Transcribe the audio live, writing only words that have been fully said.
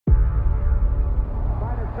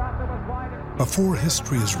Before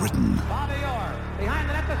history is written,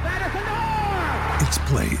 it's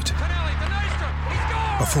played.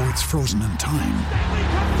 Before it's frozen in time,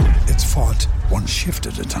 it's fought one shift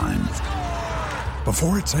at a time.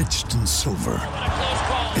 Before it's etched in silver,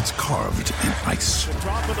 it's carved in ice.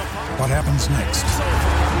 What happens next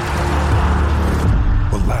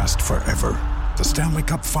will last forever. The Stanley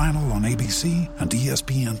Cup Final on ABC and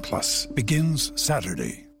ESPN Plus begins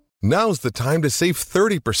Saturday. Now's the time to save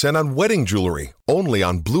 30% on wedding jewelry, only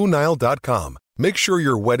on BlueNile.com. Make sure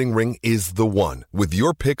your wedding ring is the one with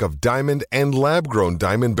your pick of diamond and lab-grown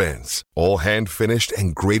diamond bands, all hand-finished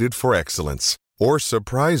and graded for excellence. Or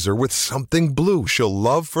surprise her with something blue she'll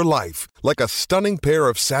love for life, like a stunning pair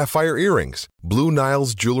of sapphire earrings. Blue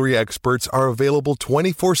Nile's jewelry experts are available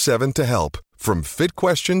 24/7 to help, from fit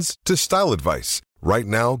questions to style advice. Right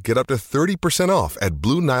now, get up to 30% off at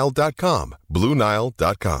BlueNile.com.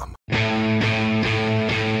 BlueNile.com. And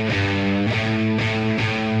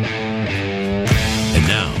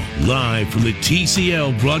now, live from the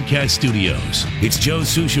TCL broadcast studios, it's Joe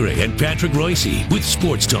Souchere and Patrick Royce with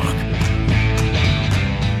Sports Talk.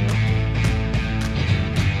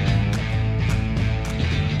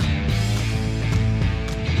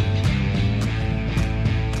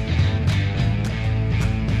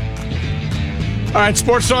 All right,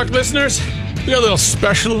 Sports Talk listeners, we got a little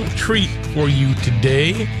special treat for you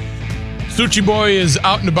today. Suchi Boy is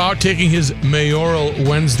out and about taking his Mayoral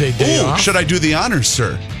Wednesday day off. Should I do the honors,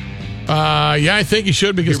 sir? Yeah, I think you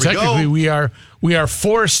should, because technically we are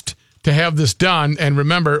forced to have this done. And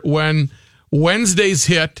remember, when Wednesdays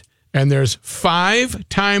hit, and there's 5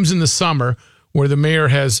 times in the summer where the mayor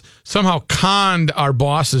has somehow conned our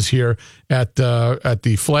bosses here at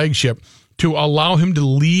the flagship to allow him to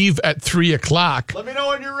leave at 3 o'clock. Let me know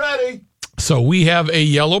when you're ready. So we have a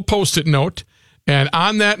yellow Post-it note, and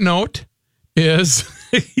on that note is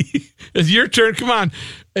your turn. Come on,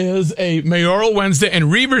 is a Mayoral Wednesday, and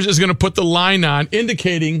Reavers is going to put the line on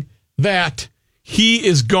indicating that he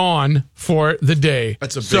is gone for the day.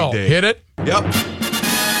 That's a big day. So hit it. Yep.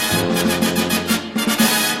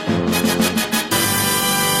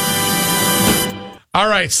 All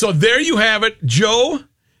right, so there you have it. Joe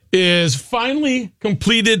is finally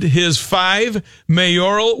completed his 5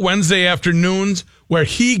 Mayoral Wednesday afternoons where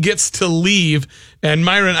he gets to leave. And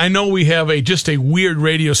Myron, I know we have just a weird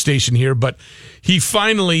radio station here, but he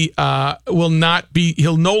finally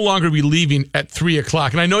he'll no longer be leaving at 3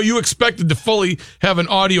 o'clock. And I know you expected to fully have an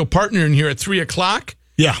audio partner in here at 3 o'clock.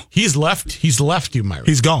 Yeah. He's left you, Myron.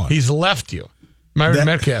 He's gone. He's left you. Myron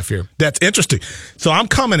Metcalf here. That's interesting. So I'm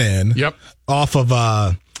coming in off of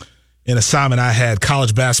an assignment I had.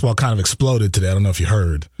 College basketball kind of exploded today. I don't know if you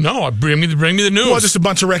heard. No, bring me the news. Well, just a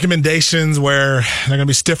bunch of recommendations where there are going to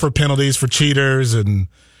be stiffer penalties for cheaters, and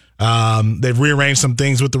they've rearranged some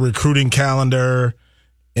things with the recruiting calendar,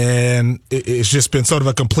 and it's just been sort of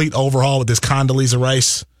a complete overhaul with this Condoleezza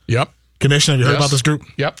Rice commission. Have you heard about this group?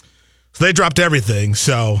 Yep. So they dropped everything.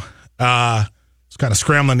 So it's kind of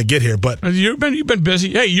scrambling to get here, but you've been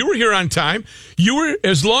busy. Hey, you were here on time. You were,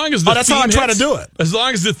 as long as the that's theme how I try hits, to do it. As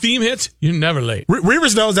long as the theme hits, you're never late.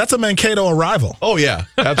 Reavers knows that's a Mankato arrival. Oh yeah,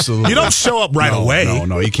 absolutely. You don't show up right away.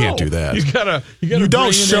 No, you can't do that. You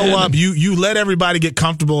don't show up. You let everybody get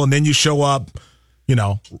comfortable, and then you show up,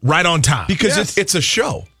 right on time. Because it's a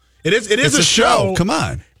show. It is a show. Come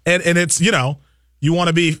on. And it's, you want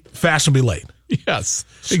to be fashionably late. Yes,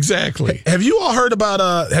 exactly. Have you all heard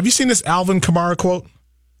about, have you seen this Alvin Kamara quote?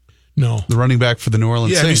 No. The running back for the New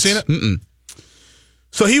Orleans Saints. Have you seen it?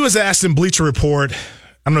 So he was asked in Bleacher Report, I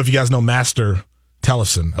don't know if you guys know Master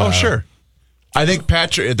Tellefson. Oh, sure. I think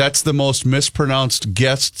Patrick, that's the most mispronounced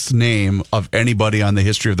guest's name of anybody on the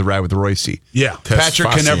history of the Ride with Royce. Yeah.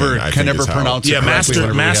 Patrick can never pronounce it. Yeah,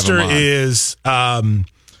 Master is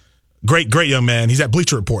great young man. He's at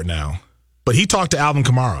Bleacher Report now. But he talked to Alvin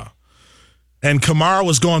Kamara. And Kamara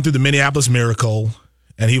was going through the Minneapolis Miracle,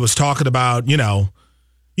 and he was talking about,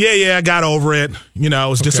 I got over it. It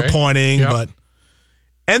was disappointing. But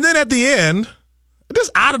and then at the end,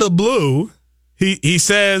 just out of the blue, he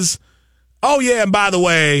says, oh, yeah, and by the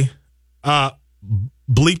way,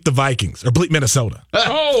 bleep the Vikings, or bleep Minnesota.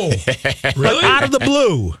 Oh, really? Out of the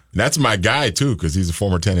blue. That's my guy, too, because he's a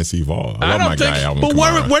former Tennessee Vol. I love my guy, Alvin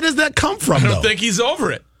Kamara. But where does that come from, I don't think he's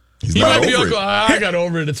over it. He's not over it. I got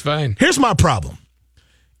over it. It's fine. Here's my problem.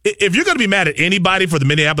 If you're going to be mad at anybody for the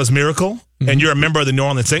Minneapolis Miracle, and you're a member of the New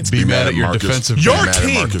Orleans Saints, be mad at your defensive. Your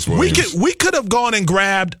team. We could have gone and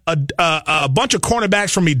grabbed a bunch of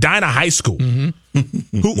cornerbacks from Medina High School,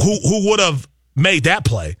 who would have made that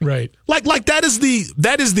play. Right. Like that is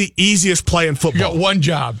the easiest play in football. You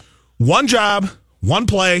got one job, one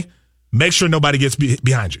play. make sure nobody gets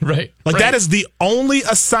behind you. Right. Like that is the only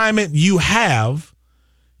assignment you have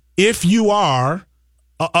if you are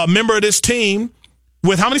a member of this team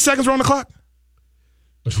with how many seconds were on the clock?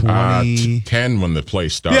 10 when the play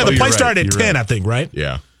started. Yeah, the play right. started at You're 10, right. I think, right?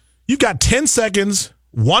 Yeah. You've got 10 seconds,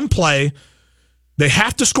 one play. They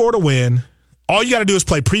have to score to win. All you got to do is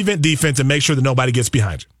play prevent defense and make sure that nobody gets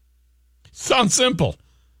behind you. Sounds simple.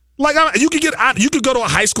 Like you could go to a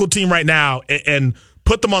high school team right now and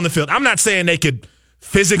put them on the field. I'm not saying they could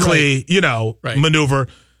physically, maneuver,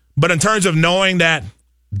 but in terms of knowing that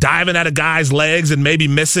diving at a guy's legs and maybe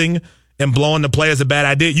missing and blowing the play is a bad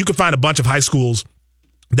idea, you could find a bunch of high schools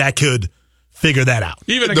that could figure that out.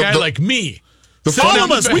 Even a guy like me. All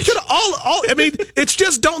of us, we could all. I mean, it's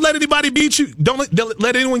just don't let anybody beat you. Don't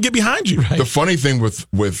let anyone get behind you. The funny thing with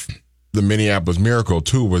the Minneapolis Miracle,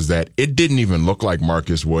 too, was that it didn't even look like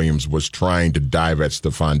Marcus Williams was trying to dive at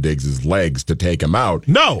Stephon Diggs' legs to take him out.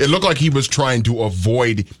 No. It looked like he was trying to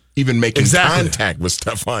avoid even making contact with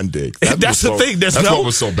Stephon Diggs. That's the thing. That's what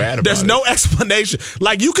was so bad about it. There's no explanation.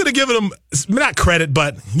 Like, you could have given him, not credit,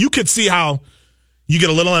 but you could see how you get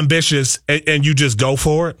a little ambitious and you just go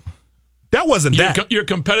for it. That wasn't that. Your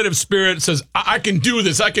competitive spirit says, I can do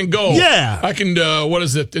this. I can go. Yeah. I can,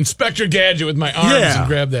 Inspector Gadget with my arms and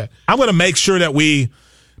grab that. I'm going to make sure that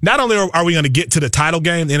not only are we going to get to the title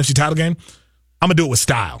game, the NFC title game, I'm going to do it with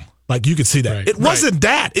style. Like, you could see that. It wasn't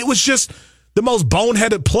that. It was just the most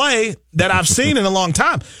boneheaded play that I've seen in a long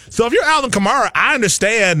time. So if you're Alvin Kamara, I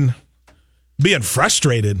understand being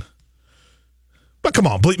frustrated. But come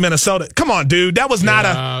on, bleep Minnesota. Come on, dude. That was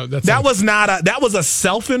a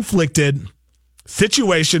self-inflicted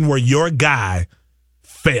situation where your guy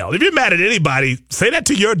failed. If you're mad at anybody, say that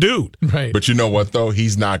to your dude. Right. But you know what, though?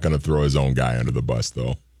 He's not going to throw his own guy under the bus,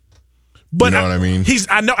 though. But you know what I mean?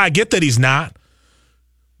 I get that he's not.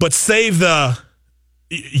 But save that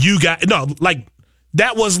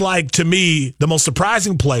was, like, to me, the most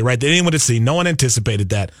surprising play, right, that anyone had seen. No one anticipated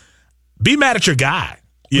that. Be mad at your guy.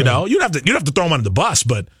 You know, you'd have to throw him under the bus,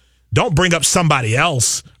 but don't bring up somebody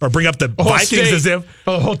else or bring up the Vikings as if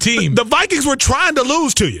the whole team. The Vikings were trying to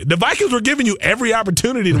lose to you. The Vikings were giving you every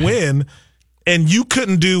opportunity to win, and you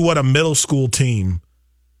couldn't do what a middle school team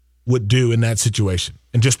would do in that situation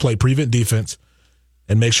and just play prevent defense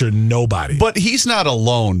and make sure nobody. But he's not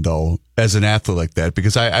alone, though, as an athlete like that,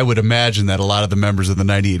 because I would imagine that a lot of the members of the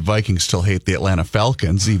 98 Vikings still hate the Atlanta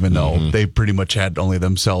Falcons, even though they pretty much had only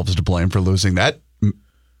themselves to blame for losing that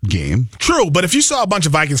game. True, but if you saw a bunch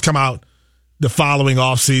of Vikings come out the following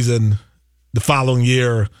offseason, the following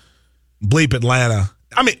year, bleep Atlanta.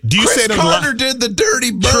 I mean, do you Chris say that Carter did the dirty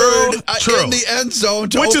bird in the end zone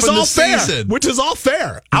to which open is all the fair, season. which is all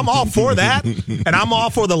fair. I'm all for that, and I'm all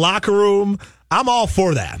for the locker room. I'm all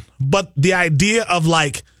for that. But the idea of,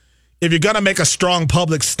 like, if you're going to make a strong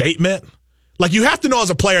public statement, like, you have to know as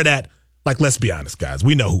a player that, like, let's be honest, guys.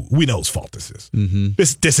 We know whose fault this is. Mm-hmm.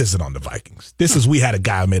 This isn't on the Vikings. We had a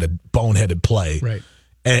guy who made a boneheaded play. Right.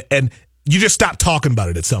 And you just stop talking about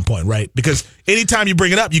it at some point, right? Because anytime you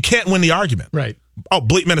bring it up, you can't win the argument. Right. Oh,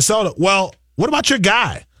 bleep Minnesota. Well, what about your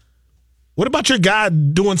guy? What about your guy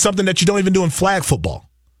doing something that you don't even do in flag football?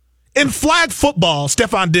 In flag football,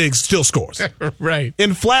 Stephon Diggs still scores. Right.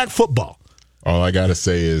 In flag football. All I got to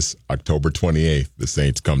say is October 28th, the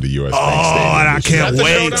Saints come to U.S. Bank Stadium. Oh, and I can't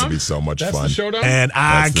wait. It's going to be so much That's fun. The showdown? And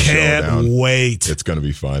I can't wait. It's going to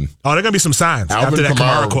be fun. Oh, there are going to be some signs after that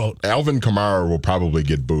Kamara quote. Alvin Kamara will probably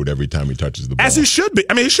get booed every time he touches the ball. As he should be.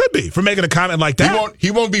 I mean, he should be for making a comment like that.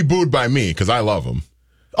 He won't be booed by me because I love him.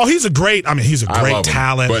 Oh, he's a great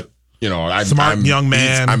talent. But, you know, I'm young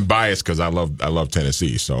man. I'm biased because I love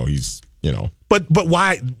Tennessee, so he's, you know. But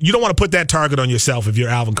why? You don't want to put that target on yourself if you're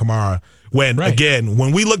Alvin Kamara. When, again,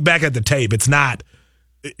 when we look back at the tape, it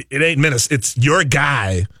ain't minutes. It's your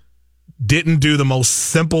guy didn't do the most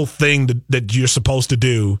simple thing that you're supposed to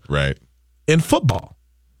do in football.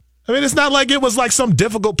 I mean, it's not like it was like some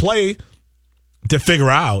difficult play to figure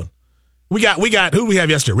out. We got who do we have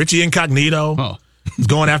yesterday? Richie Incognito. Oh. He's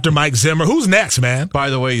going after Mike Zimmer. Who's next, man? By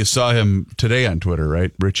the way, you saw him today on Twitter,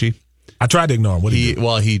 right, Richie? I tried to ignore him. What did he do?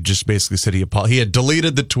 Well, he just basically said he had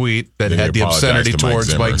deleted the tweet that had the obscenity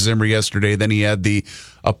towards Mike Zimmer yesterday. Then he had the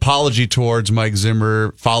apology towards Mike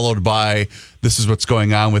Zimmer, followed by, "This is what's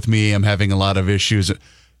going on with me. I'm having a lot of issues."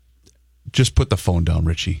 Just put the phone down,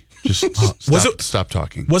 Richie. Just stop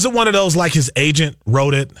talking. Was it one of those like his agent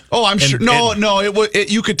wrote it? Oh, I'm sure. No,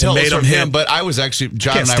 you could tell it was from him. But I was actually,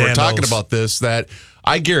 John and I were talking about this, that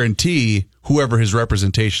I guarantee whoever his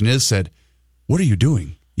representation is said, "What are you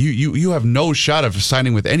doing? You have no shot of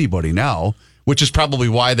signing with anybody now," which is probably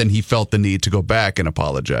why then he felt the need to go back and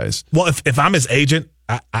apologize. Well, if I'm his agent,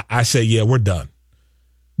 I say, yeah, we're done.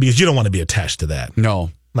 because you don't want to be attached to that.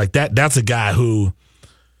 No. Like that's a guy who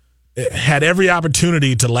had every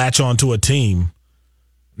opportunity to latch onto a team.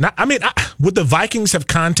 Would the Vikings have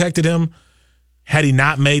contacted him had he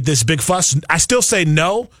not made this big fuss? I still say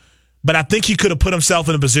no, but I think he could have put himself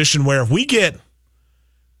in a position where if we get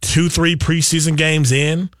 2-3 preseason games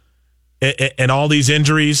in and all these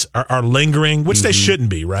injuries are lingering, which they shouldn't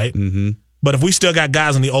be, right? Mm-hmm. But if we still got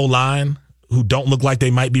guys on the O-line who don't look like they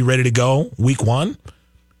might be ready to go week 1,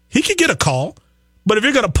 he could get a call. But if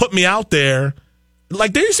you're going to put me out there,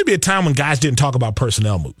 like there used to be a time when guys didn't talk about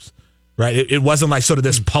personnel moves, right? It wasn't like sort of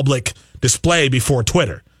this public display before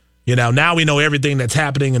Twitter. Now we know everything that's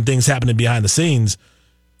happening and things happening behind the scenes.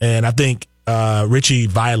 And I think Richie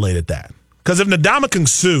violated that. Because if Ndamukong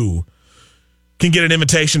Suh can get an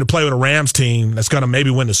invitation to play with a Rams team that's going to maybe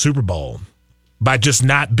win the Super Bowl by just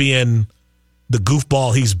not being the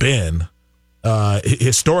goofball he's been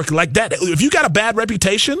historically like that, if you got a bad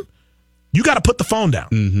reputation, you got to put the phone down.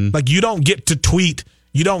 Mm-hmm. Like you don't get to tweet.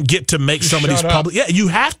 You don't get to make some of these public. Yeah, you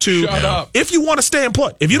have to. Shut up. If you want to stay and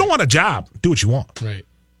put. If you don't want a job, do what you want. Right.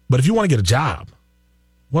 But if you want to get a job,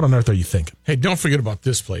 what on earth are you thinking? Hey, don't forget about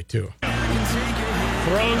this play, too.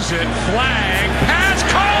 Throws it, flag, pass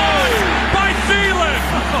caught by Thielen.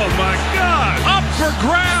 Oh, my God. Up for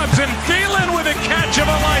grabs, and Thielen with a catch of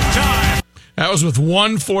a lifetime. That was with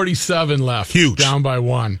 1:47 left. Huge. Down by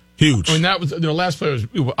 1. Huge. I mean, that was the last play was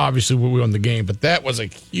obviously we won the game, but that was a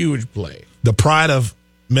huge play. The pride of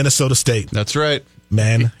Minnesota State. That's right.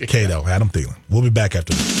 Mankato, Adam Thielen. We'll be back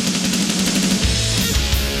after this.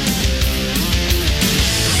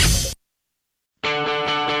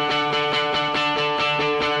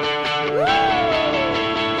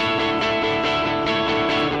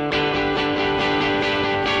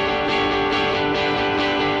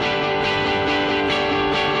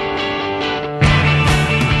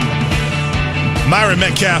 Myron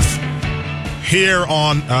Metcalf here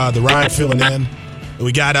on the Ride filling in.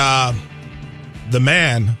 We got the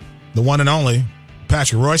man, the one and only,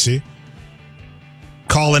 Patrick Royce,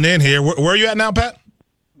 calling in here. Where are you at now, Pat?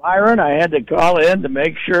 Myron, I had to call in to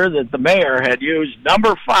make sure that the mayor had used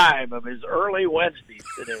number 5 of his early Wednesdays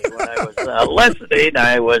today. When I was listening,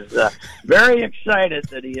 I was very excited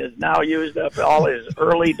that he has now used up all his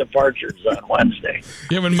early departures on Wednesday.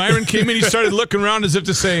 Yeah, when Myron came in, he started looking around as if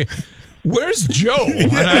to say, "Where's Joe?"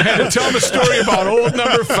 And I had to tell him a story about old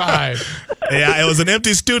number 5. Yeah, it was an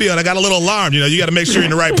empty studio, and I got a little alarmed. You got to make sure you're in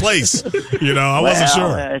the right place. I wasn't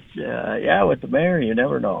sure. Yeah, with the mayor, you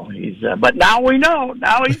never know. But now we know.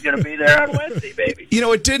 Now he's going to be there on Wednesday, baby.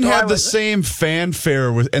 It didn't have the same fanfare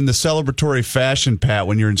and the celebratory fashion, Pat,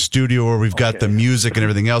 when you're in studio where we've got the music and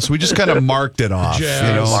everything else. We just kind of marked it off.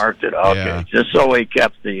 Marked it. Okay, yeah. Just so we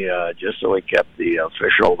kept the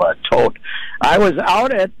official tote. I was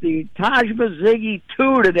out at the Taj Mazzighi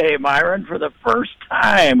 2 today, Myron, for the first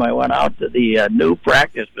time. I went out to the new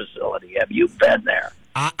practice facility. Have you been there?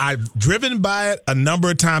 I've driven by it a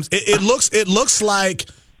number of times. It looks like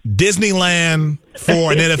Disneyland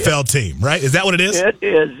for an NFL team, right? Is that what it is? It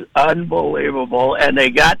is unbelievable, and they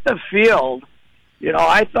got the field.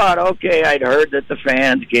 I thought, okay, I'd heard that the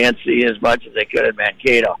fans can't see as much as they could at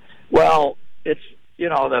Mankato. Well, it's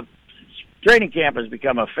the training camp has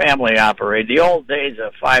become a family operation. The old days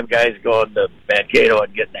of 5 guys going to Mankato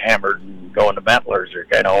and getting hammered and going to Bentlers are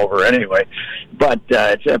kind of over anyway. But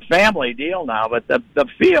it's a family deal now. But the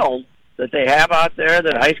field that they have out there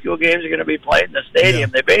that high school games are going to be played in the stadium,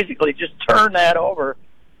 they basically just turn that over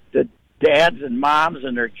to dads and moms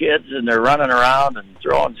and their kids, and they're running around and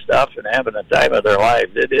throwing stuff and having the time of their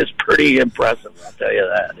lives. It is pretty impressive, I'll tell you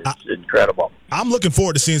that. It's incredible. I'm looking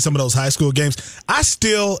forward to seeing some of those high school games. I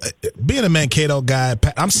still, being a Mankato guy,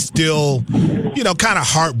 I'm still, kind of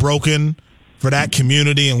heartbroken for that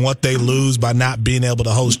community and what they lose by not being able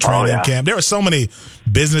to host training camp. There are so many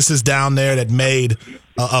businesses down there that made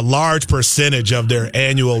a large percentage of their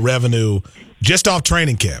annual revenue just off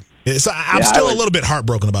training camp. So I'm still a little bit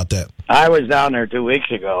heartbroken about that. I was down there 2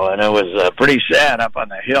 weeks ago, and it was pretty sad up on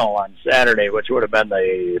the hill on Saturday, which would have been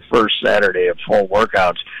the first Saturday of full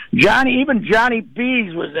workouts. Even Johnny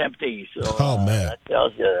B's was empty. So, man,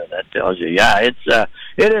 that tells you. Yeah, it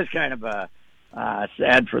is kind of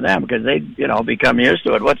sad for them because they become used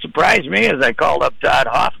to it. What surprised me is I called up Todd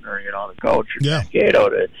Hoffner, the coach of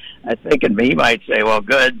Mankato, I think he might say, well,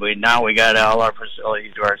 good, we got all our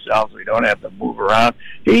facilities to ourselves. We don't have to move around.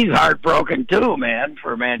 He's heartbroken too, man,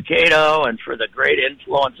 for Mankato and for the great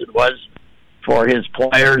influence it was for his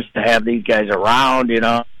players to have these guys around,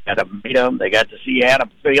 had to meet them. They got to see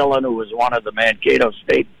Adam Thielen, who was one of the Mankato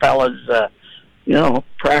State fellas,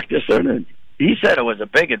 practicing, and he said it was a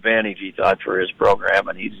big advantage, he thought, for his program,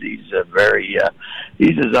 and he's as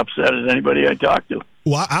upset as anybody I talked to.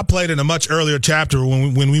 Well, I played in a much earlier chapter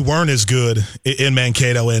when we weren't as good in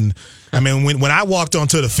Mankato, and I mean when I walked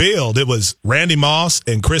onto the field, it was Randy Moss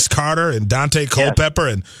and Chris Carter and Dante Culpepper,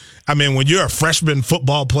 and I mean when you're a freshman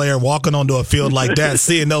football player walking onto a field like that,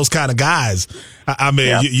 seeing those kind of guys, I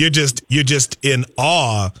mean you're just in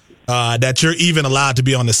awe that you're even allowed to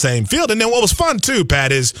be on the same field. And then what was fun too,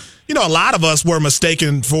 Pat, is a lot of us were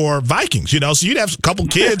mistaken for Vikings, so you'd have a couple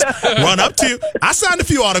kids run up to you. I signed a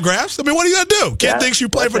few autographs. I mean, what are you going to do? Kid thinks you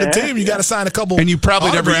play for the team. You got to sign a couple. And you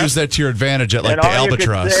probably autographs. Never use that to your advantage at like the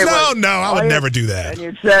Albatross. No, I would never do that. And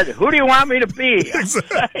you said, who do you want me to be?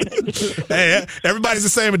 Hey, everybody's the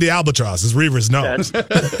same at the Albatross, as Reavers know.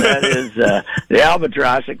 That is the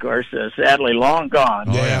Albatross, of course, sadly long gone.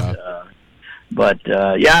 Oh, yeah. But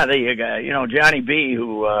Johnny B,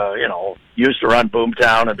 who used to run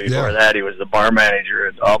Boomtown, and before that he was the bar manager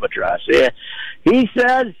at Albatross. He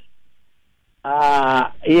says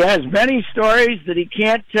he has many stories that he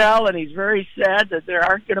can't tell, and he's very sad that there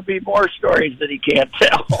aren't going to be more stories that he can't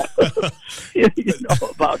tell.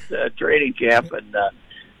 About training camp. And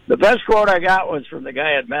the best quote I got was from the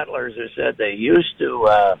guy at Metlers, who said they used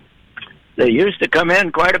to come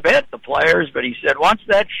in quite a bit, the players, but he said once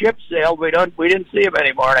that ship sailed, we didn't see him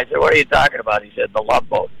anymore. And I said, what are you talking about? He said, the Love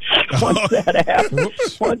Boat. Once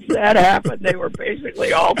that happened, they were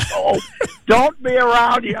basically all told, don't be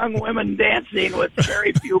around young women dancing with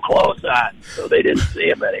very few clothes on. So they didn't see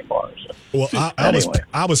him anymore. So, well,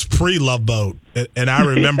 I was pre-Love Boat, and I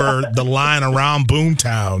remember the line around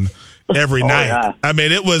Boomtown every night. Yeah. I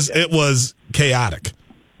mean, it was chaotic.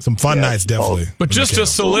 Some fun nights, definitely. But just to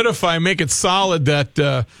solidify, make it solid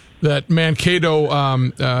that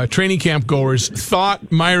Mankato training camp goers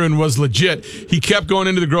thought Myron was legit. He kept going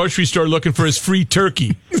into the grocery store looking for his free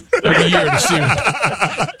turkey every year to see.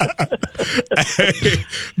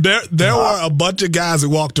 There were a bunch of guys that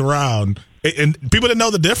walked around, and people didn't know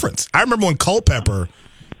the difference. I remember when Culpepper,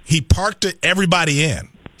 he parked everybody in.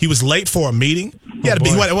 He was late for a meeting. He had to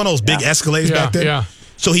be one of those big Escalades back then. Yeah.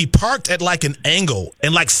 So he parked at like an angle,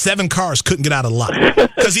 and like 7 cars couldn't get out of the lot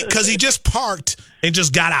because he just parked and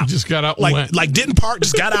just got out. Just got out, like didn't park,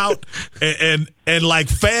 just got out, and like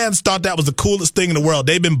fans thought that was the coolest thing in the world.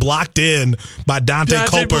 They've been blocked in by Dante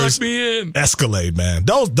Culper's Escalade, man.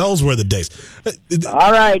 Those were the days.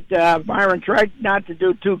 All right, Myron, try not to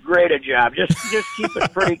do too great a job. Just keep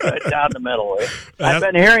it pretty good down the middle. I've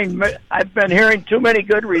been hearing too many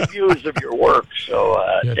good reviews of your work, so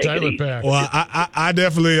take it easy. Well, I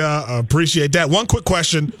definitely appreciate that. One quick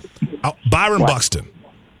question, Byron Buxton.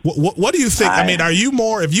 What do you think? I mean, are you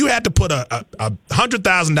more, if you had to put a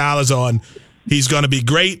 $100,000 on he's going to be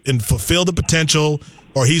great and fulfill the potential,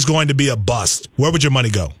 or he's going to be a bust, where would your money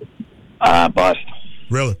go? Bust.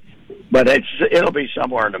 Really? But it'll be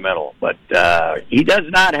somewhere in the middle. But he does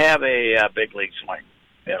not have a big league swing.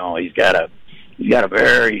 He's got a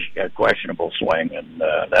very questionable swing, and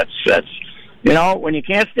that's when you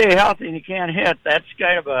can't stay healthy and you can't hit, that's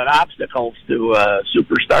kind of an obstacle to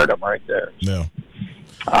superstardom right there. Yeah.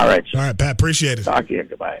 All right, Pat, appreciate it. Talk to you.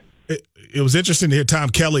 Goodbye. It was interesting to hear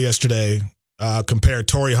Tom Kelly yesterday compare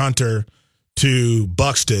Torrey Hunter to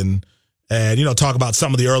Buxton and, talk about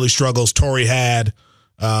some of the early struggles Torrey had.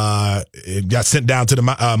 It got sent down to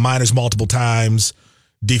the minors multiple times.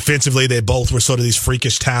 Defensively, they both were sort of these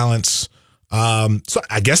freakish talents. So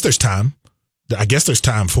I guess there's time.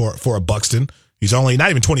 For a Buxton. He's only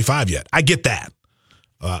not even 25 yet. I get that.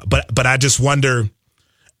 But I just wonder,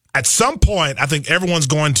 at some point, I think everyone's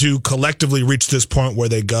going to collectively reach this point where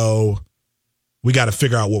they go, we got to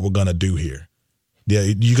figure out what we're going to do here. Yeah,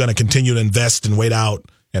 you're going to continue to invest and wait out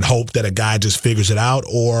and hope that a guy just figures it out,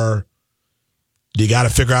 or you got to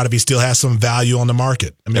figure out if he still has some value on the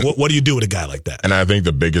market. I mean, what do you do with a guy like that? And I think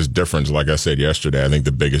the biggest difference, like I said yesterday,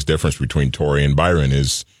 between Torrey and Byron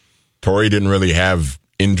is Torrey didn't really have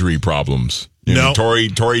injury problems.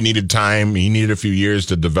 Torrey needed time. He needed a few years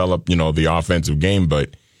to develop, the offensive game,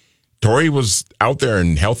 but Torrey was out there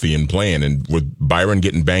and healthy and playing, and with Byron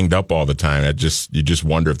getting banged up all the time, you just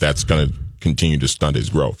wonder if that's going to continue to stunt his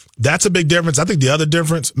growth. That's a big difference. I think the other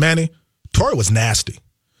difference, Manny, Torrey was nasty.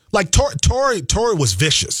 Like Torrey was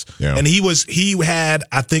vicious, and he had,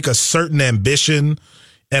 I think, a certain ambition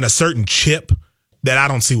and a certain chip that I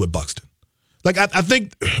don't see with Buxton. Like I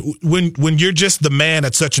think when you're just the man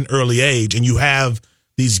at such an early age and you have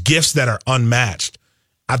these gifts that are unmatched,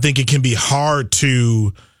 I think it can be hard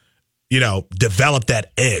to develop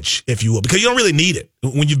that edge, if you will, because you don't really need it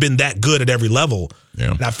when you've been that good at every level.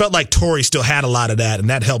 Yeah. And I felt like Torrey still had a lot of that, and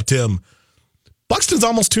that helped him. Buxton's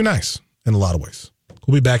almost too nice in a lot of ways.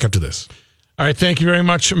 We'll be back after this. All right, thank you very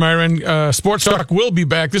much, Myron. Sports Talk will be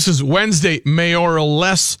back. This is Wednesday,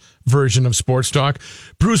 mayoral-less version of Sports Talk.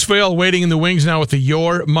 Bruce Vail waiting in the wings now with the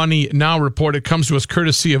Your Money Now report. It comes to us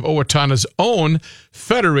courtesy of Owatonna's own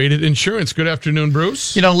Federated Insurance. Good afternoon,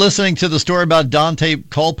 Bruce. Listening to the story about Dante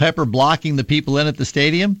Culpepper blocking the people in at the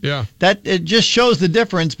stadium, that it just shows the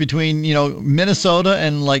difference between, Minnesota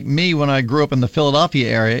and like me when I grew up in the Philadelphia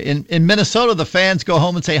area. In Minnesota, the fans go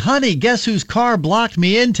home and say, honey, guess whose car blocked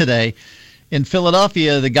me in today? In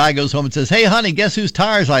Philadelphia, the guy goes home and says, hey, honey, guess whose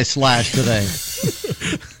tires I slashed today?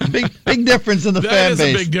 Big difference in the fan base. That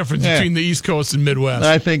is a big difference between the East Coast and Midwest.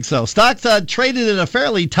 I think so. Stocks traded in a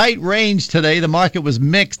fairly tight range today. The market was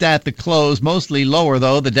mixed at the close, mostly lower,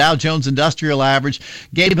 though. The Dow Jones Industrial Average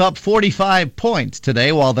gave up 45 points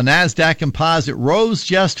today, while the NASDAQ Composite rose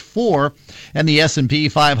just 4, and the S&P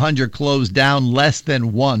 500 closed down less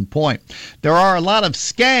than 1 point. There are a lot of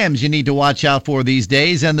scams you need to watch out for these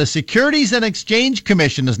days, and the Securities and Exchange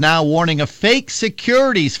Commission is now warning of fake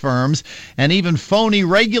securities firms and even phony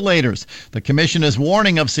regulators. The commission is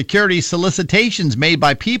warning of security solicitations made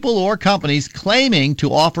by people or companies claiming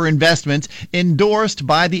to offer investments endorsed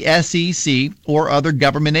by the SEC or other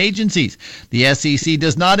government agencies. The SEC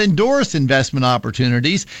does not endorse investment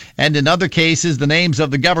opportunities, and in other cases, the names of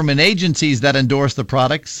the government agencies that endorse the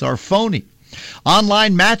products are phony.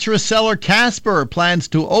 Online mattress seller Casper plans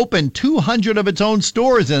to open 200 of its own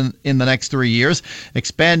stores in the next 3 years,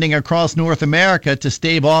 expanding across North America to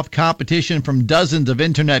stave off competition from dozens of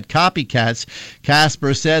internet copycats.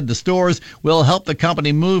 Casper said the stores will help the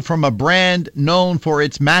company move from a brand known for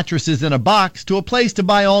its mattresses in a box to a place to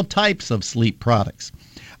buy all types of sleep products.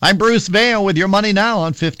 I'm Bruce Vail with Your Money Now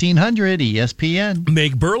on 1500 ESPN.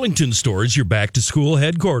 Make Burlington stores your back-to-school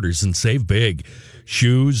headquarters and save big.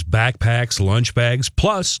 Shoes, backpacks, lunch bags,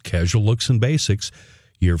 plus casual looks and basics.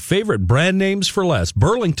 Your favorite brand names for less.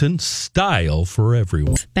 Burlington, style for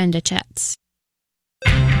everyone. Bendachets.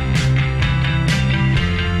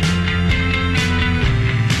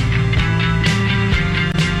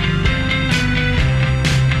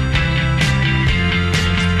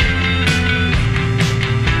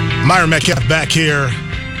 Myron Metcalf back here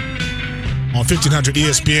on 1500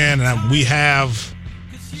 ESPN, and we have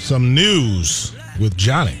some news with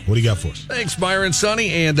Johnny. What do you got for us? Thanks, Byron,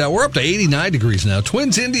 Sonny. And we're up to 89 degrees now.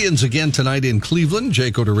 Twins Indians again tonight in Cleveland.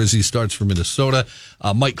 Jake Odorizzi starts for Minnesota.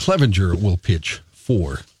 Mike Clevenger will pitch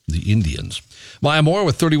for the Indians. Maya Moore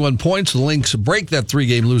with 31 points. The Lynx break that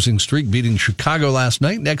 3-game losing streak, beating Chicago last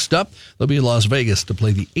night. Next up, they'll be in Las Vegas to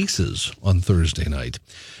play the Aces on Thursday night.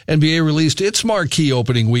 NBA released its marquee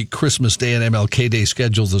opening week Christmas Day and MLK Day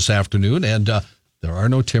schedules this afternoon, and there are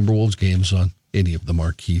no Timberwolves games on any of the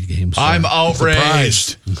marquee games. I'm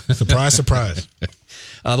outraged. Surprise.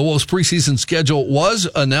 The Wolves' preseason schedule was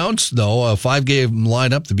announced, though. A 5-game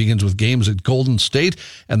lineup that begins with games at Golden State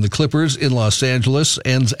and the Clippers in Los Angeles,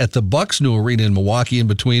 ends at the Bucks' new arena in Milwaukee. In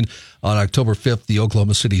between, on October 5th, the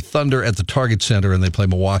Oklahoma City Thunder at the Target Center, and they play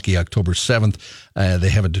Milwaukee October 7th. They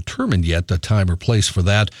haven't determined yet a time or place for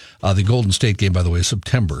that. The Golden State game, by the way, is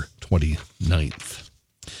September 29th.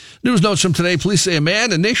 News notes from today. Police say a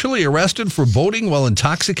man initially arrested for boating while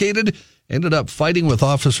intoxicated ended up fighting with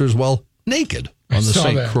officers while naked on the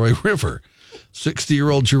St. Croix River.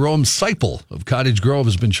 60-year-old Jerome Seipel of Cottage Grove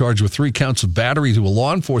has been charged with 3 counts of battery to a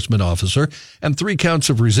law enforcement officer and 3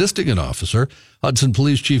 counts of resisting an officer. Hudson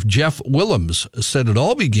Police Chief Jeff Willems said it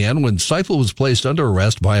all began when Seipel was placed under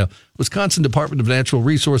arrest by a Wisconsin Department of Natural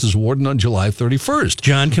Resources warden on July 31st.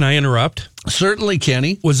 John, can I interrupt? Certainly,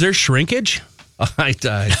 Kenny. Was there shrinkage? I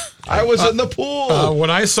died. I was in the pool. What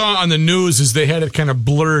I saw on the news is they had it kind of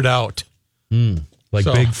blurred out. Like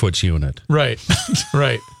Bigfoot's unit. Right.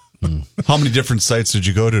 How many different sites did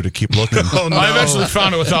you go to keep looking? I eventually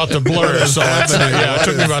found it without the blur, so it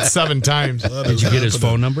took me about 7 times. Did you get his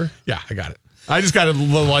phone number? Yeah, I got it. I just got the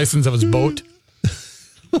license of his boat.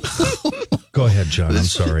 Go ahead, John. I'm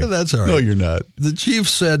sorry. That's all right. No, you're not. The chief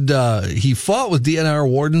said he fought with DNR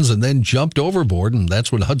wardens and then jumped overboard, and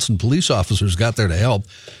that's when Hudson police officers got there to help.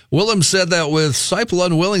 Willems said that with Seipel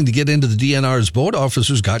unwilling to get into the DNR's boat,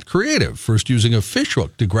 officers got creative, first using a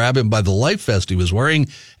fishhook to grab him by the life vest he was wearing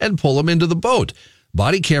and pull him into the boat.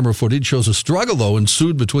 Body camera footage shows a struggle, though,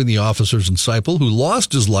 ensued between the officers and Seipel, who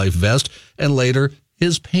lost his life vest and later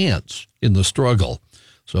his pants in the struggle.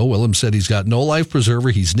 So Willems said he's got no life preserver,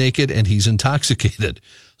 he's naked, and he's intoxicated.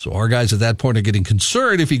 So our guys at that point are getting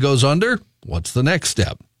concerned if he goes under. What's the next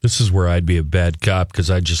step? This is where I'd be a bad cop because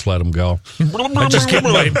I'd just let him go. I just get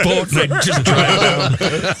in my boat and I just drive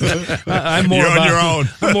down. I'm more on your own.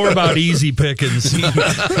 I'm more about easy pickings.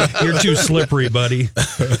 You're too slippery, buddy.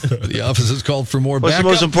 The office has called for more What's backup. the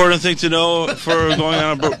most important thing to know for going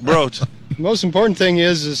on a boat? Most important thing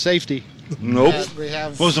is safety. Nope.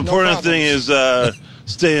 Most important thing is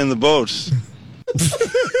stay in the boats.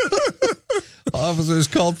 Officers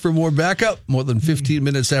called for more backup. More than 15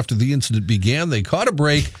 minutes after the incident began, they caught a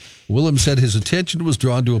break. Willem said his attention was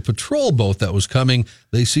drawn to a patrol boat that was coming.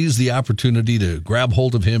 They seized the opportunity to grab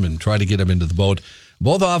hold of him and try to get him into the boat.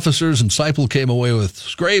 Both officers and Seipel came away with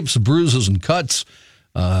scrapes, bruises, and cuts.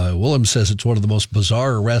 Willem says it's one of the most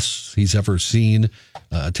bizarre arrests he's ever seen.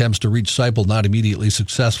 Attempts to reach Seipel not immediately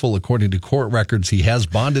successful. According to court records, he has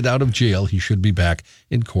bonded out of jail. He should be back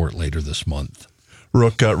in court later this month.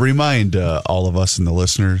 Rook, remind all of us and the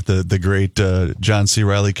listener the great John C.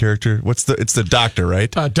 Reilly character. It's the doctor, right?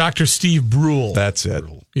 Dr. Steve Brule. That's it.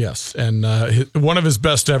 Yes, and one of his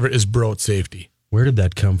best ever is Broat Safety. Where did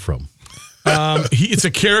that come from? It's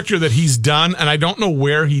a character that he's done, and I don't know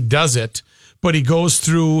where he does it, but he goes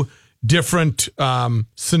through different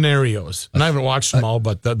scenarios. And I haven't watched them all,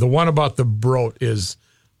 but the one about the Broat is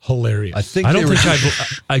hilarious. I don't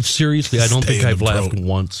think I've laughed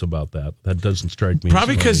once about that. That doesn't strike me.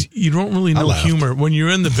 Probably because you don't really know humor when you're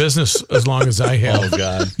in the business as long as I have. Oh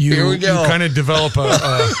God! Here we go. You kind of develop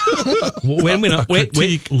a wait a minute.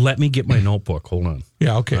 Wait. Let me get my notebook. Hold on.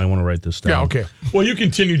 Yeah. Okay. I want to write this down. Yeah. Okay. Well, you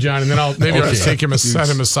continue, John, and then I'll take him, set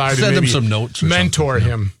him aside, send and maybe him some notes, mentor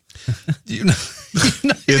him.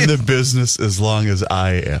 In the business as long as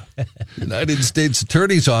I am. United States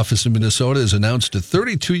Attorney's Office in Minnesota has announced a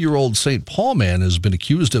 32-year-old St. Paul man has been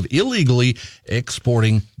accused of illegally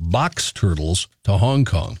exporting box turtles to Hong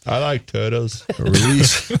Kong. I like turtles.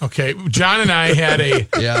 Okay, John and I had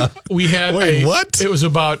what? It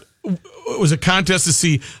was a contest to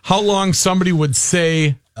see how long somebody would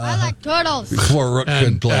say I like turtles. Before Rook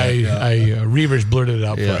could play. Reavers blurted it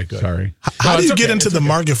out before I could. Sorry. How do you get into the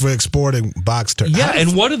market for exporting box turtles? Yeah,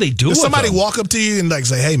 and what do they do? Does somebody walk up to you and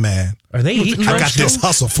say, "Hey, man, are they eating? I got this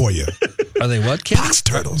hustle for you." Are they what? Ken? Box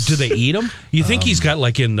turtles. Do they eat them? You think he's got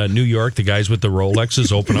like in New York, the guys with the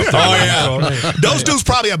Rolexes open up? Those dudes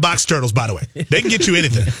probably have box turtles. By the way, they can get you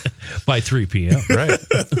anything by 3 p.m. Right?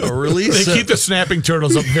 Release. They keep the snapping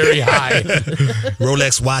turtles up very high.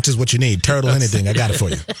 Rolex watch is what you need. Turtle, anything. I got it for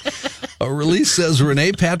you. A release says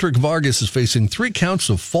Renee Patrick Vargas is facing 3 counts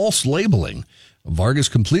of false labeling. Vargas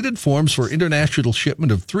completed forms for international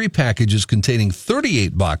shipment of 3 packages containing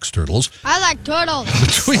 38 box turtles. I like turtles.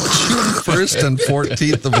 Between June 1st and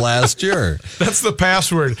 14th of last year. That's the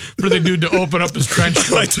password for the dude to open up his trench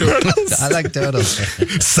coat. I like turtles.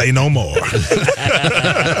 Say no more.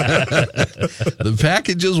 The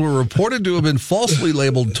packages were reported to have been falsely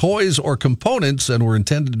labeled toys or components and were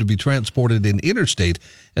intended to be transported in interstate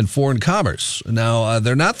and foreign commerce. Now,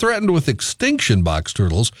 they're not threatened with extinction, box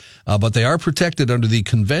turtles, but they are protected under the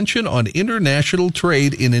Convention on International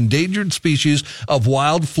Trade in Endangered Species of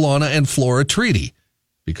Wild Fauna and Flora Treaty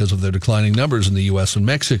because of their declining numbers in the U.S. and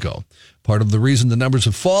Mexico. Part of the reason the numbers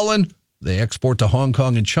have fallen, they export to Hong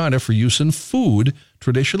Kong and China for use in food,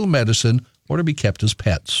 traditional medicine, or to be kept as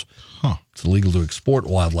pets. It's illegal to export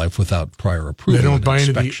wildlife without prior approval. They don't buy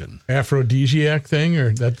into inspection. the aphrodisiac thing,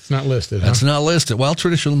 or that's not listed? That's not listed. Well,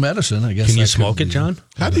 traditional medicine, I guess. Can you smoke it, John?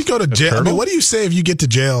 How do you go to jail? I mean, what do you say if you get to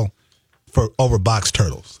jail for over box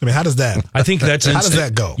turtles? I mean, how does that? I think that's how does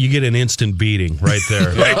that go? You get an instant beating right there,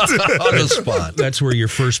 on the spot. That's where your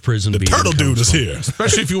first prison beating. Turtle dude is here,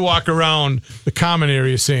 especially if you walk around the common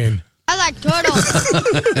area saying, I like turtles.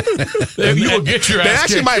 You will get your ass. They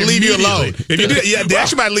actually might leave you alone. If you do, they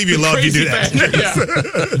actually might leave you alone if you do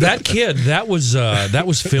that. That kid, that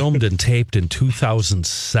was filmed and taped in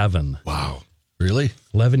 2007. Wow. Really?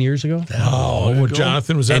 11 years ago? Oh,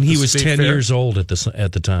 Jonathan was at and the he was state 10 fair. years old at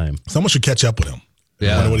the time. Someone should catch up with him.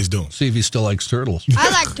 Yeah. I wonder what he's doing. See if he still likes turtles. I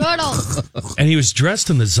like turtles. And he was dressed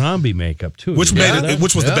in the zombie makeup, too. Which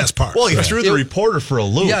was the best part. Well, he threw the reporter for a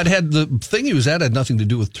loop. Yeah, it had the thing he was at had nothing to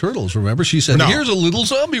do with turtles, remember? She said, here's a little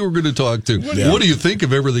zombie we're going to talk to. Yeah. What do you think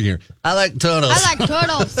of everything here? I like turtles. I like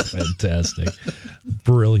turtles. Fantastic.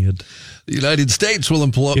 Brilliant. The United States will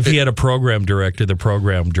employ... If he had a program director, the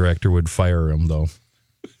program director would fire him, though.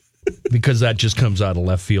 Because that just comes out of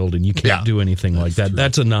left field, and you can't do anything like that. True.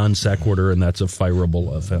 That's a non sequitur, and that's a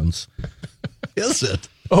fireable offense. Is it?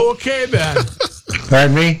 Okay, then.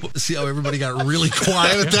 Pardon me? See how everybody got really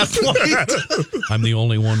quiet at that point? I'm the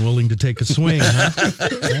only one willing to take a swing, huh?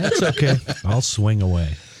 That's okay. I'll swing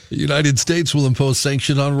away. The United States will impose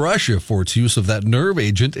sanctions on Russia for its use of that nerve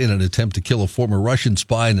agent in an attempt to kill a former Russian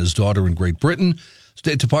spy and his daughter in Great Britain.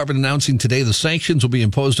 State Department announcing today the sanctions will be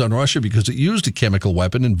imposed on Russia because it used a chemical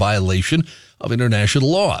weapon in violation of international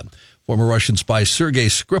law. Former Russian spy Sergei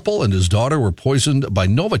Skripal and his daughter were poisoned by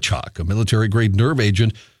Novichok, a military-grade nerve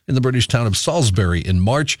agent in the British town of Salisbury in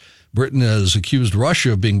March. Britain has accused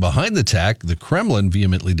Russia of being behind the attack. The Kremlin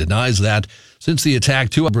vehemently denies that. Since the attack,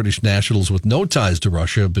 2 British nationals with no ties to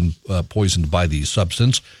Russia have been poisoned by the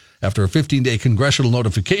substance. After a 15-day congressional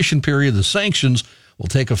notification period, the sanctions will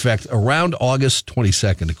take effect around August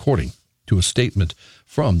 22nd, according to a statement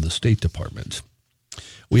from the State Department.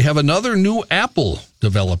 We have another new apple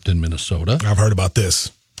developed in Minnesota. I've heard about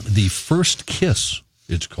this. The First Kiss,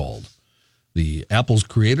 it's called. The apple's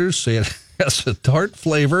creators say it has a tart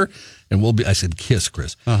flavor and will be, I said kiss,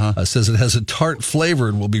 Chris, says it has a tart flavor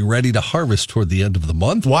and will be ready to harvest toward the end of the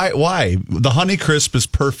month. Why? The Honey Crisp is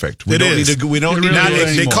perfect. We don't need to do it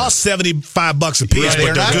They cost $75 a piece, right, but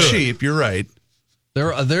they're not good. cheap. You're right.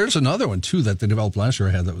 There's another one, too, that they developed last year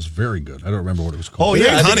I had that was very good. I don't remember what it was called. Oh,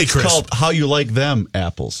 yeah. Honey It's Crisp. called How You Like Them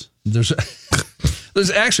Apples. There's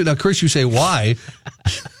actually, now, Chris, you say why.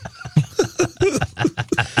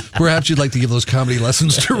 Perhaps you'd like to give those comedy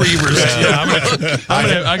lessons to Reavers.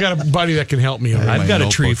 I got a buddy that can help me. I've got a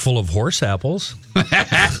tree full of horse apples.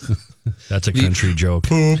 That's a country joke.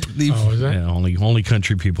 Poop. Is that? Yeah, only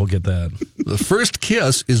country people get that. The First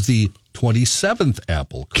Kiss is the 27th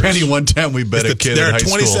apple, Chris. Kenny, one time we bet a kid There in are high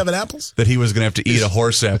 27 school apples? that he was going to have to eat a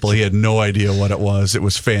horse apple. He had no idea what it was. It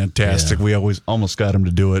was fantastic. Yeah. We almost got him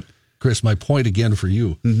to do it. Chris, my point again for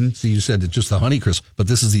you. See, you said it's just the Honey Crisp, but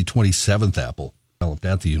this is the 27th apple developed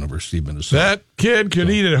at the University of Minnesota. That kid could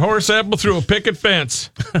eat a horse apple through a picket fence.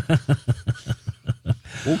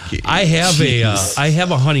 Okay. I have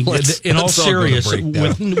a honey. In all serious,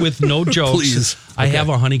 with no jokes, Please. I have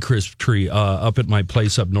a Honeycrisp tree up at my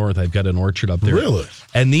place up north. I've got an orchard up there. Really?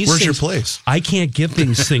 And these Where's things, your place? I can't get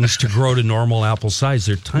these things to grow to normal apple size.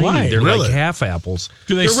 They're tiny. Why? They're Really? like half apples.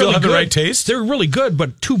 Do they They're still really have the good. right taste? They're really good,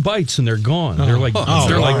 but 2 bites and they're gone. They're like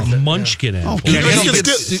munchkin apples. You I can don't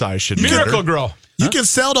still- think size should Miracle matter. Grow. You can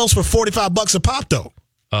sell those for $45 a pop, though.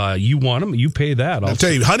 You want them? You pay that. I'll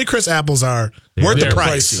tell you, Honeycrisp apples are worth the They're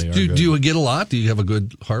price. pricey. Do you get a lot? Do you have a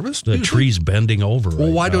good harvest? The tree's bending over.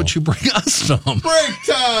 Well, why don't you bring us some? Break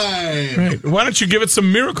time. Right. Why don't you give it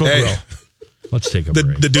some Miracle Hey. Grow? Let's take a The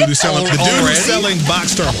break. dude who's selling Already?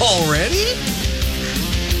 box turtles. Already?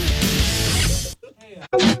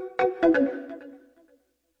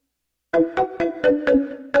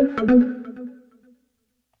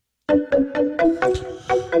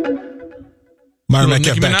 Myron Little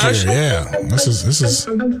Metcalf Nicki back Minaj? here. Yeah,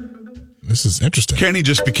 this is interesting. Kenny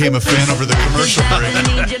just became a fan over the commercial break.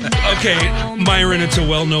 Okay, Myron, it's a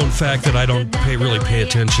well-known fact that I don't really pay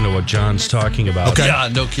attention to what John's talking about. Okay. Yeah,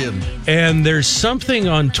 no kidding. And there's something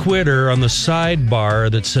on Twitter on the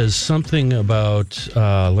sidebar that says something about,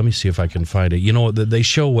 let me see if I can find it. You know, they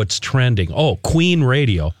show what's trending. Oh, Queen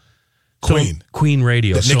Radio. Queen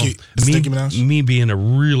Radio. That's Nicki Minaj? Me being a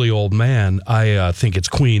really old man, I think it's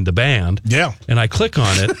Queen, the band. Yeah. And I click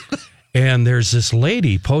on it, and there's this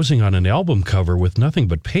lady posing on an album cover with nothing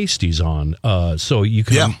but pasties on. So you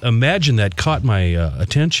can imagine that caught my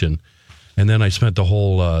attention. And then I spent the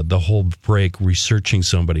whole break researching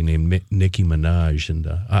somebody named Nicki Minaj, and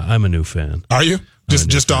I'm a new fan. Are you?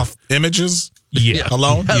 Just off images? Yeah.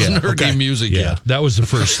 Alone? Hasn't heard any music yet. That was the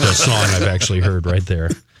first song I've actually heard right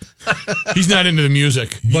there. He's not into the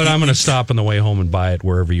music. But I'm going to stop on the way home and buy it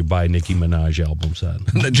wherever you buy Nicki Minaj albums at.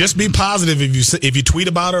 Just be positive if you tweet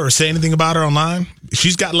about her or say anything about her online.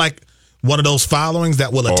 She's got like one of those followings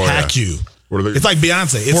that will attack you. It's like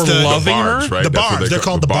Beyonce. It's For loving Barbs, her? right? The That's what Barbs. They're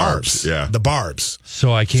called the Barbs. Yeah. The Barbs.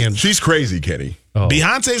 So I can't. She's crazy, Kenny. Oh.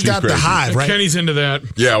 Beyonce's got the crazy. hive, right? Kenny's into that.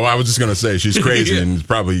 Yeah, well, I was just going to say she's crazy and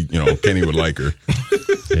probably, Kenny would like her.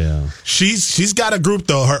 Yeah. She's got a group,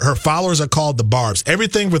 though. Her followers are called the Barbs.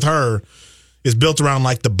 Everything with her is built around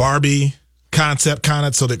like the Barbie concept, kind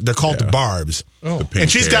of. So they're called the Barbs. The pink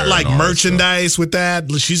And she's got hair like and all that merchandise with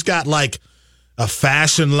that. She's got like a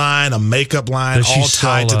fashion line, a makeup line, all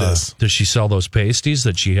tied to this. Does she sell those pasties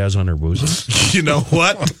that she has on her bosom? You know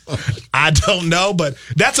what? I don't know, but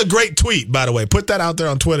that's a great tweet, by the way. Put that out there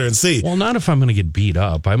on Twitter and see. Well, not if I'm going to get beat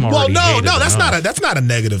up. I'm Well, already hated that's enough. that's not a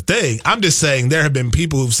negative thing. I'm just saying there have been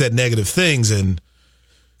people who've said negative things and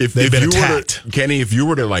If they've been you attacked. Kenny, if you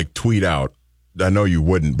were to like tweet out, I know you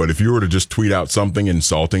wouldn't, but if you were to just tweet out something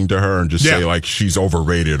insulting to her and just say like she's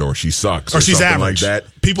overrated or she sucks Or she's something average. like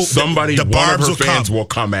that, The one Barbs of her will fans come. will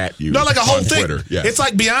come at you. No, like a whole on thing. Twitter. Yeah. It's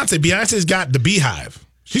like Beyonce. Beyonce's got the Beehive.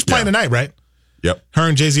 She's playing tonight, right? Yep. Her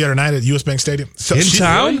and Jay-Z are tonight at US Bank Stadium. So In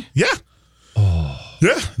town? Yeah. Oh.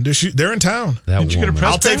 Yeah. They're in town. Did you get a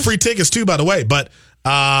press I'll take free tickets too, by the way, but Did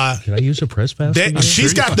I use a press pass?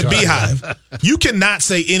 she's got the Beehive. You cannot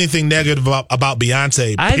say anything negative about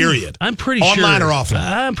Beyonce, period. I'm pretty Online sure. or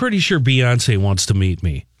offline. I'm pretty sure Beyonce wants to meet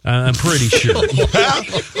me. I'm pretty sure.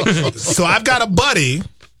 So I've got a buddy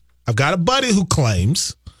I've got a buddy who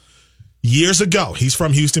claims years ago, he's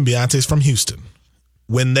from Houston, Beyonce's from Houston.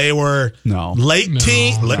 When they were late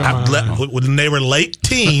teens, when they were late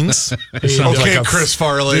teens. Okay, Chris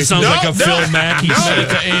Farley. This sounds like a Phil Mackey said at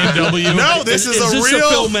the A&W. No, this is a real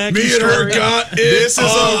Phil Mackey story. This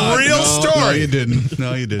is a real story.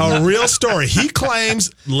 No, you didn't. A real story. He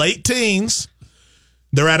claims late teens.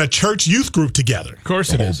 They're at a church youth group together. Of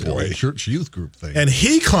course it is. Boy. Church youth group thing. And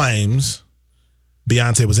he claims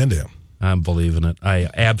Beyonce was into him. I'm believing it. I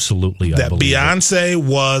believe Beyonce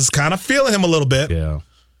was kind of feeling him a little bit. Yeah.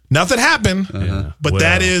 Nothing happened, but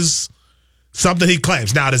that is something he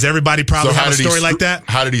claims. Now, does everybody probably have a story like that?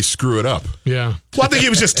 How did he screw it up? Yeah. Well, I think he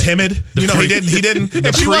was just timid. He didn't.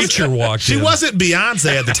 The preacher walked in. She wasn't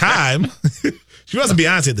Beyonce at the time. She wasn't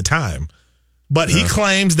Beyonce at the time. But he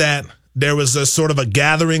claims that there was a sort of a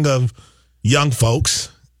gathering of young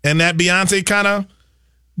folks and that Beyonce kind of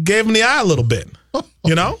gave him the eye a little bit.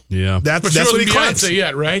 You know? Yeah. That's what he claims. Beyonce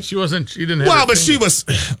yet, right? She didn't have well, but she was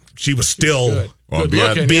still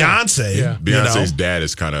Beyonce. Yeah. Beyonce's dad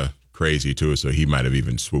is kind of crazy too, so he might have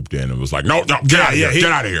even swooped in and was like, "No, get out of here!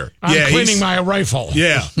 Get out of here!" I'm cleaning my rifle.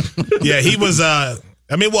 Yeah, yeah. He was.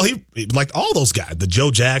 He like all those guys, the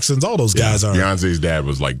Joe Jacksons, all those guys are. Beyonce's dad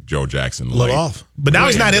was like Joe Jackson, a little off, but now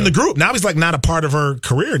he's not in the group. Now he's like not a part of her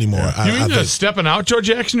career anymore. Yeah. You mean stepping out, Joe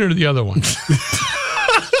Jackson, or the other one?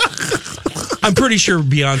 I'm pretty sure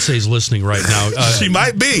Beyonce's listening right now. She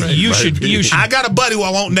might be. You should. I got a buddy who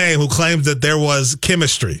I won't name who claims that there was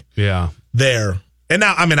chemistry. Yeah. There. And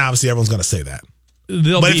now, obviously everyone's going to say that.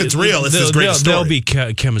 If it's real, it's this great story. There'll be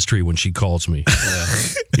chemistry when she calls me.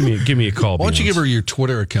 Give me a call. Why don't you give her your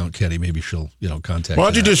Twitter account, Kenny? Maybe she'll contact. Why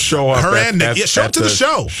don't you just show up? Show up to the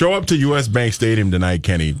show. Show up to US Bank Stadium tonight,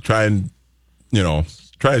 Kenny. Try and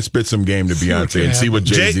spit some game to Beyonce and see what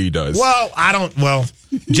Jay-Z does. Well,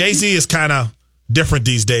 Jay-Z is kind of different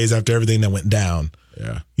these days after everything that went down.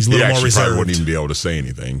 Yeah. He's a little more reserved. Probably wouldn't even be able to say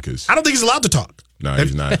anything because I don't think he's allowed to talk. No,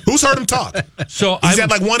 he's not. Who's heard him talk? So he's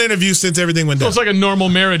had like one interview since everything went down. So it's like a normal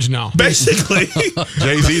marriage now. Basically.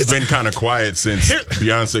 Jay-Z's been kind of quiet since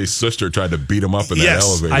Beyonce's sister tried to beat him up in that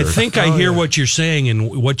elevator. I think I hear what you're saying,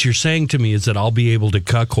 and what you're saying to me is that I'll be able to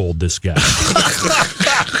cuckold this guy.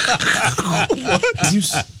 What? You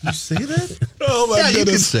say that? Oh my goodness! You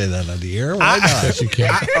can say that on the air. Why not? Yes, you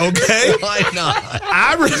can. Okay. Why not?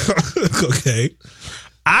 Okay.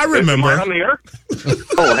 I remember. Am I on the air?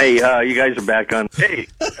 Oh, hey, you guys are back on. Hey,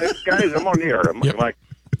 guys, I'm on the air.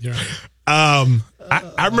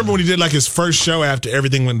 I remember when he did like his first show after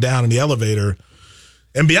everything went down in the elevator,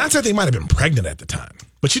 and Beyonce I think might have been pregnant at the time,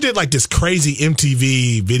 but she did like this crazy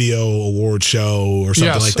MTV Video Award show or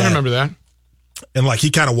something like that. I remember that. And like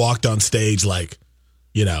he kind of walked on stage like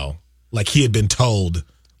he had been told,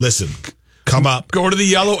 listen, come up, go to the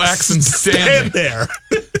yellow X and stand there.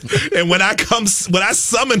 And when I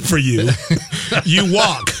summon for you, you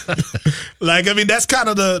walk. That's kind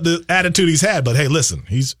of the attitude he's had. But hey, listen,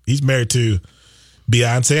 he's married to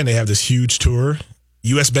Beyonce, and they have this huge tour.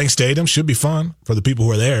 US Bank Stadium should be fun for the people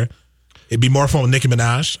who are there. It'd be more fun with Nicki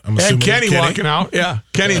Minaj. I'm assuming. And Kenny walking out. Yeah.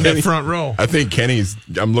 Kenny in that front row. I think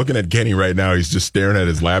I'm looking at Kenny right now. He's just staring at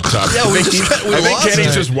his laptop. Yeah, I think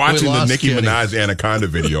Kenny's just watching the Nicki Minaj Anaconda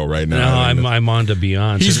video right now. No, I'm on to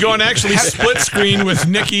Beyonce. He's going actually split screen with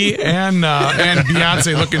Nicki and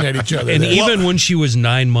Beyonce looking at each other. And even when she was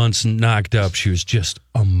 9 months knocked up, she was just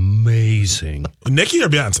amazing. Nicki or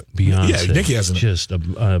Beyonce? Beyonce. Yeah, Nicki hasn't.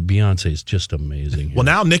 Beyonce is just amazing. Well,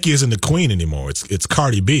 now Nicki isn't the queen anymore. It's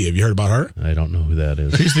Cardi B. Have you heard about her? I don't know who that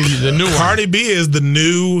is. She's the new one. Cardi B is the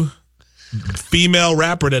new female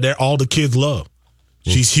rapper that all the kids love.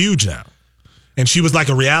 She's huge now. And she was like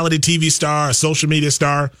a reality TV star, a social media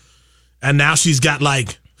star. And now she's got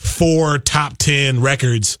like 4 top 10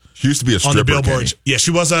 records. She used to be a stripper. On the Billboard. Kenny. Yeah,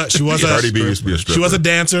 she was Cardi B used to be a stripper. She was a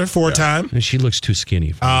dancer for a time. And she looks too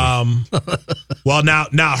skinny for me. Well, now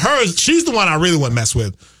she's the one I really want to mess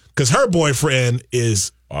with because her boyfriend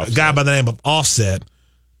is Offset. A guy by the name of Offset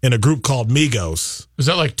in a group called Migos. Is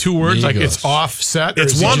that like 2 words? Migos. Like it's Offset?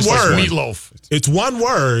 It's one word. Like Meatloaf. It's one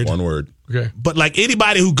word. One word. Okay. But like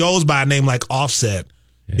anybody who goes by a name like Offset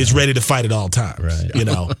is ready to fight at all times. Right. You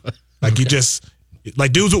know? Like you just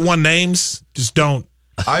like dudes with one names just don't.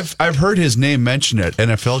 I've heard his name mentioned at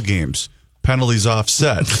NFL games. Penalties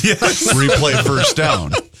offset. Yes. Replay first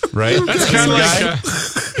down. Right? That's kind of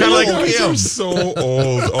like him. So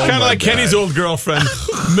old. Kind of like Kenny's old girlfriend,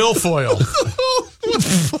 Milfoil.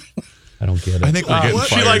 I don't get it. I think we're getting fired.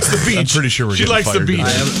 She likes the beach. I'm pretty sure we're she getting fired. She likes the beach.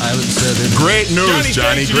 I haven't said it. Great news,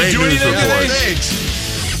 Johnny. Great news report.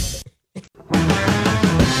 Thanks.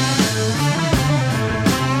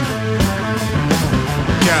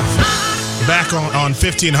 Yeah. Back on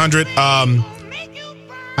 1500. I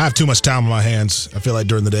have too much time on my hands. I feel like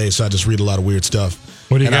during the day, so I just read a lot of weird stuff.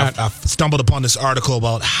 What do you got? I've stumbled upon this article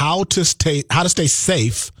about how to stay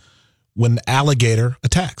safe when the alligator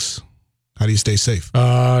attacks. How do you stay safe?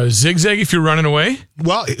 Zigzag if you're running away?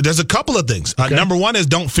 Well, there's a couple of things. Okay. Number one is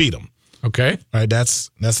don't feed them. Okay. All right, that's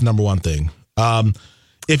the number one thing.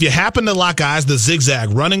 If you happen to lock eyes, the zigzag,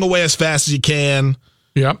 running away as fast as you can.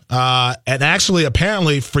 Yep. And actually,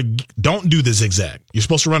 apparently, don't do the zigzag. You're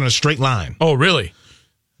supposed to run in a straight line. Oh, really?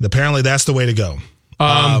 Apparently, that's the way to go.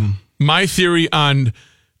 My theory on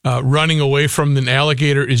running away from an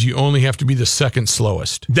alligator is you only have to be the second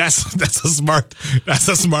slowest. That's a smart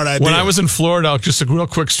idea. When I was in Florida, just a real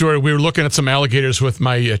quick story. We were looking at some alligators with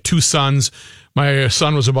my two sons. My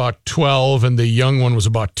son was about 12 and the young one was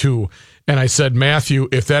about 2. And I said, Matthew,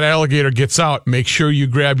 if that alligator gets out, make sure you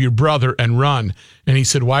grab your brother and run. And he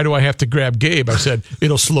said, why do I have to grab Gabe? I said,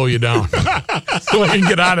 it'll slow you down so I can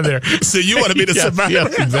get out of there. So you want to be the survivor?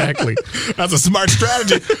 Yes, exactly. That's a smart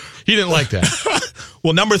strategy. He didn't like that.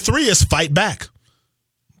 Well, number 3 is fight back.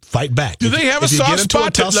 Fight back. Do they have a soft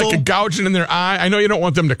spot like a gouging in their eye? I know you don't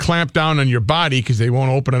want them to clamp down on your body because they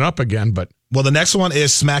won't open it up again. But well, the next one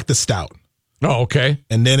is smack the stout. Oh, okay.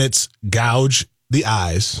 And then it's gouge the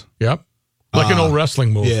eyes. Yep. Like an old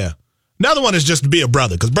wrestling move. Yeah. Another one is just to be a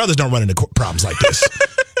brother, because brothers don't run into problems like this.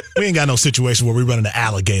 We ain't got no situation where we run into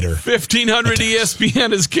alligator. 1500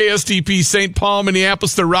 ESPN is KSTP St. Paul,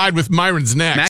 Minneapolis. The Ride with Myron's next.